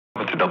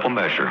With the double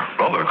measure,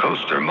 roller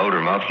coaster,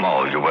 motor mouth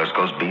mall, your West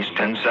Coast Beast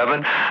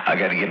 10-7. I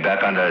got to get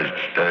back on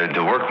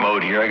the work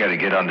mode here. I got to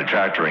get on the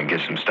tractor and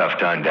get some stuff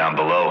done down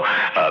below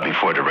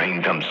before the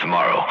rain comes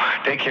tomorrow.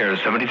 Take care,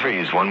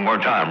 73s. One more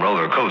time,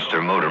 roller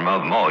coaster, motor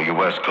mouth mall, your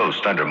West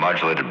Coast under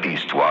modulated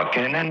Beast.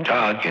 Walking and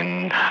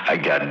talking, I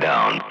got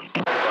down.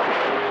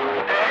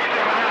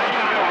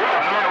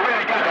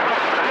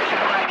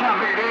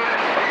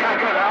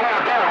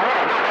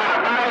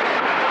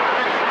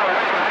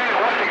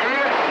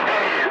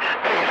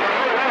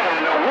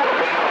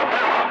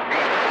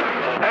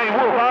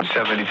 Wolf.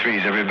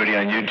 73s, everybody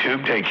on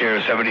YouTube, take care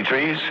of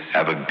 73s.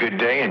 Have a good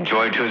day,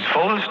 enjoy to its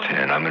fullest,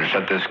 and I'm going to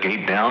shut this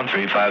gate down.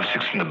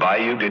 356 in the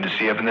Bayou, good to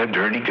see you up in there.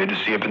 Dirty, good to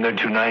see you up in there.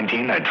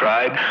 219, I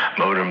tried.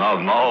 Motor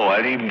Mouth Mall, I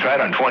even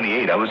tried on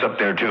 28. I was up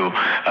there too.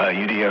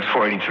 UDX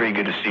 483,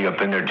 good to see you up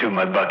in there too.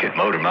 Mud Bucket,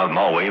 Motor Mouth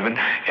Mall waving.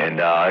 And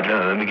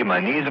let me get my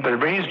knees up in the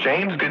breeze.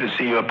 James, good to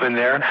see you up in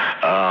there.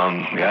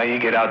 Yeah, you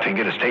get out and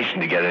get a station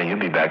together, and you'll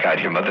be back out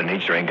here. Mother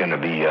Nature ain't going to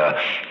be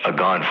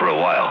gone for a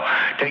while.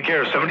 Take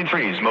care of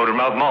 73s, Motor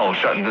Mouth Mall,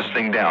 shutting this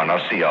thing down.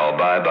 I'll see y'all.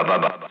 Bye, bye, bye,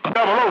 bye.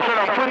 Double O said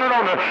I'm putting it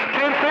on the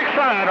 10-6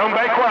 side. I'm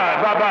back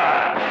quiet. Bye,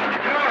 bye.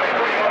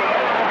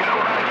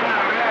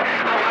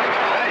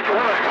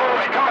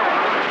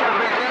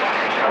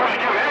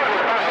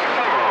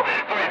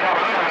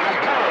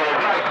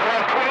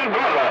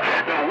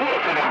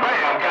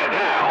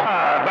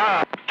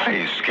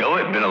 Hey,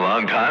 Skillet, been a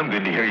long time.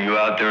 Good to hear you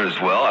out there as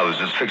well. I was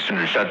just fixing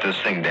to shut this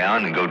thing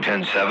down and go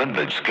 10-7,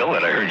 but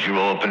Skillet, I heard you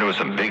roll up into with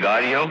some big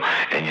audio,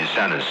 and you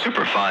sounded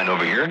super fine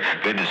over here.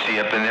 Good to see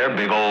you up in there.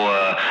 Big old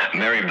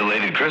Merry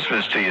Belated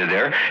Christmas to you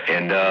there,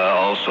 and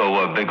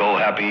also a big old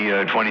Happy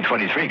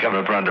 2023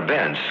 coming up around the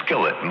bend.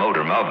 Skillet,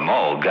 Motor Mouth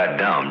Mall, got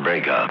down,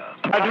 break up.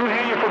 I do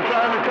hear you from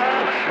time to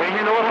time, and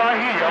you know if I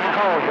hear you, I'm going to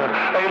call you.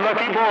 Hey,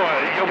 lucky boy,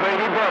 your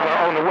baby brother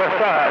on the west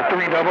side,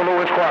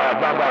 300 is quiet.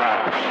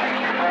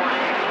 Bye-bye.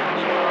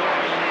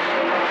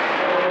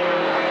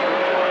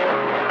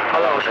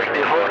 Hello,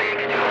 6040.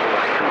 Can you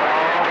Wrecking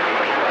Ball?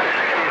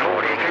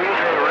 6040. Can you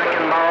say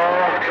Wrecking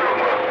Ball?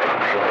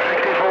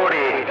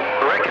 6040.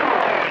 Wrecking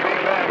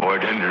Ball.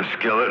 Bartender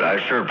Skillet, I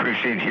sure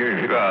appreciate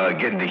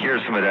getting to hear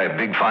some of that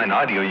big fine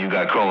audio you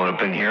got crawling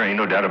up in here. Ain't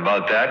no doubt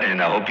about that.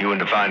 And I hope you and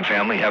the fine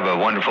family have a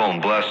wonderful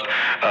and blessed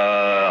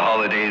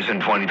holidays in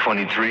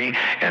 2023.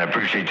 And I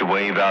appreciate the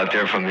wave out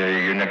there from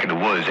your neck of the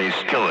woods. Hey,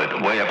 Skillet,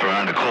 way up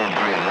around the cold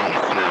green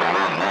lakes.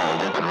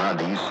 Looking around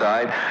the east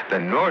side, the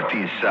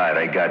northeast side,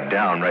 I got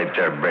down right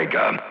there, break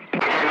up.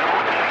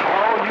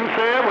 All you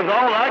said was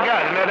all I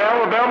got, and that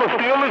Alabama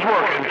still is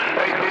working.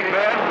 Hey, big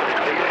man,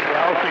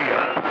 I'll see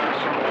ya.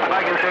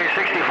 I can say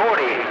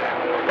 6040.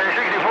 Hey,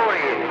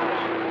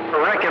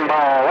 6040. Wrecking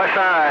Ball, west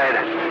side.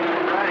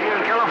 Right here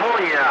in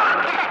California.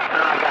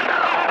 And I got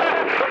down.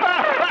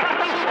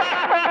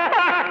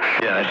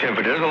 Yeah, Tim,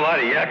 but there's a lot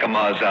of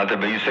Yakimas out there,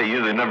 but you say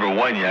you're the number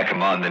one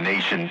Yakima in the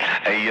nation.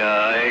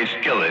 Hey,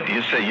 Skillet,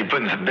 you say you're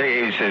putting some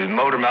big,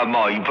 Motor Mouth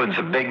Mall, you're putting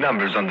some big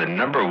numbers on the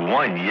number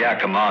one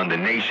Yakima in the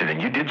nation,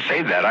 and you did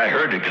say that. I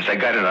heard it because I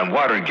got it on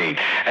Watergate.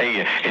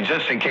 Hey, and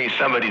just in case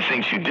somebody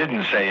thinks you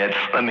didn't say it,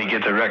 let me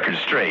get the record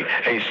straight.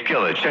 Hey,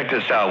 Skillet, check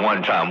this out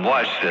one time.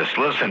 Watch this,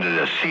 listen to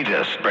this, see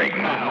this, break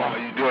now.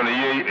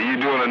 You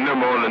doing a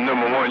number on the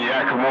number one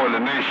Yakima in the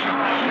nation.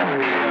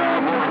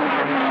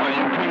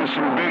 You putting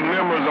some big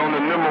numbers on the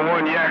number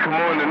one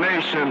Yakima in the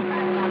nation.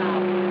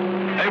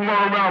 Hey,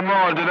 Motor Mouth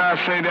Mall, did I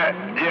say that?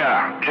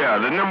 Yeah,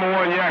 the number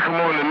one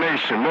Yakima in the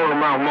nation, Motor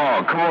Mouth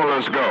Mall. Come on,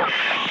 let's go.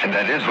 And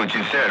that is what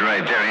you said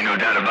right there, ain't no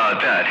doubt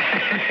about that.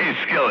 Hey,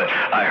 Skillet,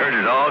 I heard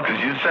it all because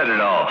you said it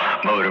all.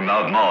 Motor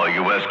Mouth Mall,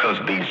 your West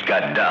Coast Beast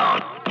got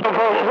down.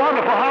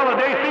 Wonderful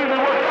holiday season.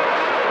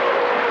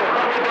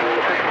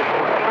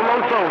 Hello,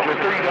 soldier,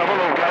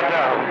 300 got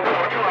down.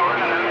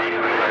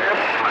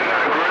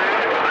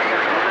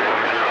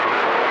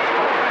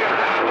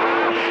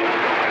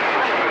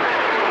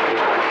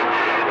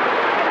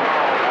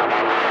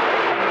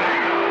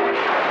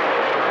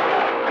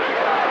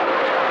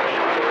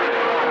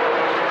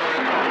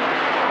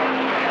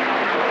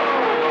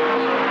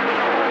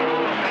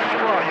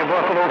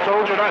 Buffalo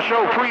Soldier, and I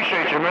sure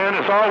appreciate you, man.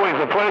 It's always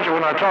a pleasure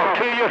when I talk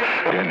to you.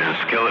 And there's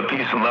Skillet,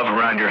 peace and love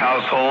around your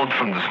household,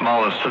 from the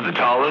smallest to the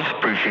tallest.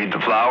 Appreciate the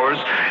flowers,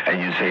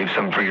 and you save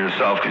some for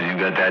yourself because you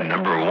got that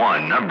number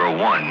one.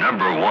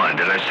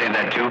 Did I say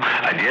that too?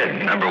 I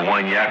did. Number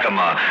one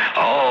Yakima,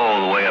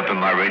 all the way up in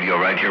my radio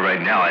right here,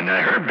 right now. And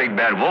I heard Big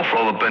Bad Wolf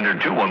roll up in there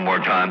too one more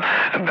time.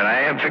 But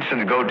I am fixing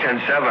to go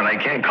 10-7. I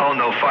can't call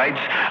no fights.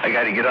 I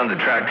got to get on the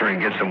tractor and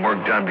get some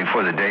work done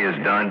before the day is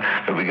done.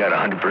 But we got a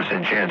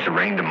 100% chance of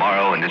rain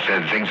tomorrow, and it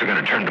says things are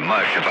going to turn to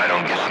mush if I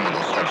don't get some of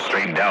this stuff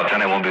straightened out.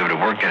 Then I won't be able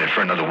to work in it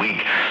for another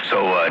week,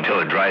 so until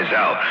it dries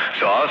out.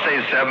 So I'll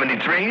say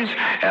 73s.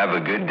 Have a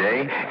good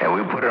day, and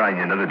we'll put it on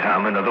you another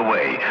time, another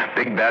way.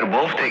 Big Bad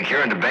Wolf, take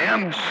care of the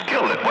bam.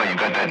 Skillet, well, you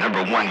got that number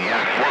one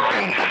yak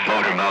working.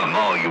 Motor Mouth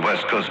Mall, you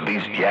West Coast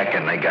Beast yak,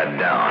 and I got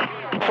down.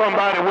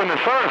 somebody when the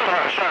sun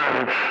starts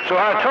shining. So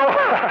I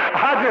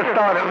just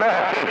started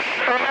laughing.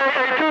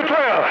 Hey, 212,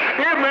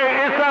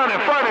 it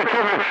sounded funny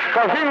to me,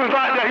 because he was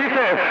like that. He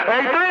said,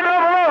 hey,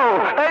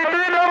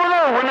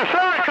 300, when the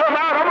sun come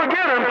out, I'm gonna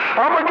get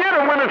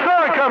him when the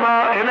sun come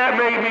out. And that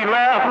made me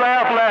laugh.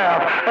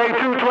 Hey,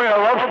 212,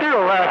 I'm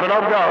still laughing,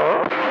 I'm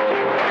gone.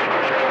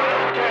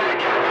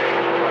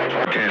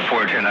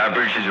 10-410, I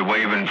appreciate you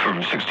waving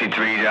from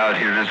 63 out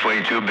here this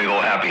way too. Big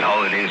old happy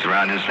holidays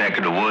around this neck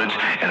of the woods.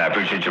 And I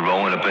appreciate you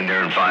rolling up in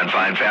there in fine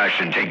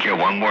fashion. Take care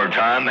one more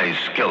time. Hey,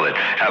 Skillet,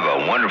 have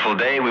a wonderful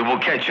day. We will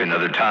catch you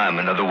another time,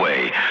 another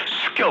way.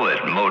 Skillet,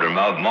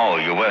 Motormouth Maul,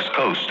 your West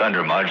Coast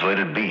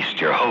undermodulated beast.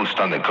 Your host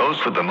on the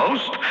coast with the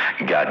most.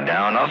 Got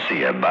down. I'll see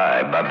you.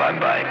 Bye.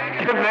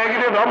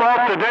 Negative, I'm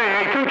off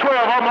today. Hey, 212,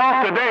 I'm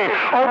off today.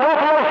 Oh,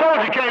 Buffalo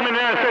Soldier came in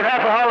there and said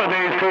happy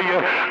holidays to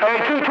you.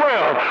 Hey, 212,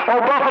 oh,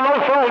 Buffalo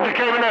Soldier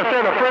came in there and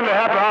said a friendly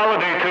happy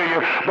holiday to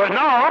you. But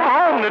no, I'm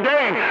home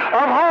today,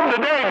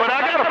 but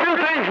I got a few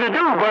things to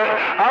do. But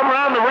I'm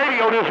around the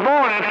radio this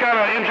morning, kind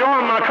of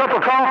enjoying my cup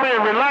of coffee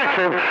and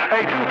relaxing.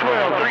 Hey,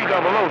 212,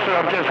 300, so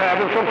I'm just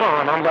having some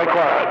fun. I'm like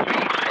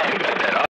quiet.